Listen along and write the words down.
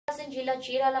జిల్లా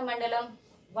చీరాల మండలం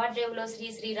వదారెవులో శ్రీ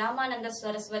శ్రీ రామానంద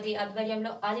సరస్వతి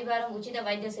ఆధ్వర్యంలో ఆదివారం ఉచిత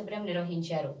వైద్య శిబిరం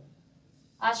నిర్వహించారు.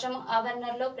 ఆశ్రమం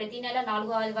ఆవరణలో ప్రతి నెల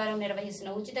 4వ ఆదివారం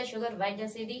నిర్వహిస్తున్న ఉచిత షుగర్ వైద్య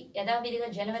శిబిరం యథావిధిగా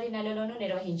జనవరి నెలలోనూ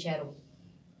నిర్వహించారు.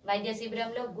 వైద్య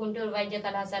శిబిరంలో గుంటూరు వైద్య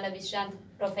కళాశాల విశ్రాంత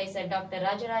ప్రొఫెసర్ డాక్టర్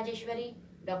రాజరాజేశ్వరి,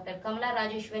 డాక్టర్ కమలా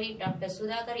Rajeshwari, doctor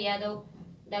Sudhakar Yadav,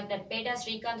 doctor PETA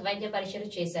Srikanth వైద్య పరీక్షలు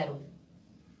చేశారు.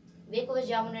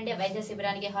 వేకువజాము నుండి వైద్య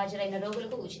శిబిరానికి హాజరైన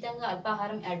రోగులకు ఉచితంగా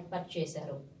అల్పాహారం ఏర్పాటు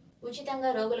చేశారు. ఉచితంగా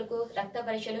రోగులకు రక్త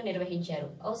పరీక్షలు నిర్వహించారు.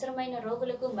 అవసరమైన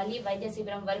రోగులకు మళ్లీ వైద్య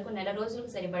శిబిరం వరకు నెల రోజులకు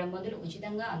సరిపడా మందులు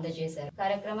ఉచితంగా అందజేశారు.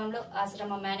 కార్యక్రమంలో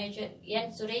ఆశ్రమ మేనేజర్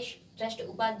ఎన్ సురేష్, ట్రస్ట్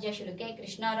ఉపాధ్యక్షులు కె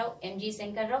కృష్ణారావు, ఎంజీ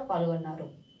శంకర్రావు పాల్గొన్నారు.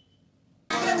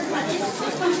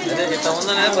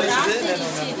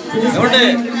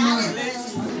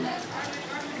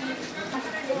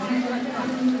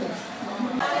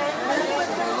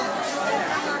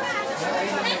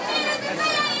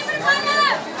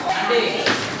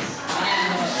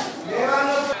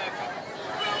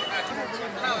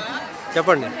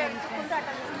 చెప్పండి.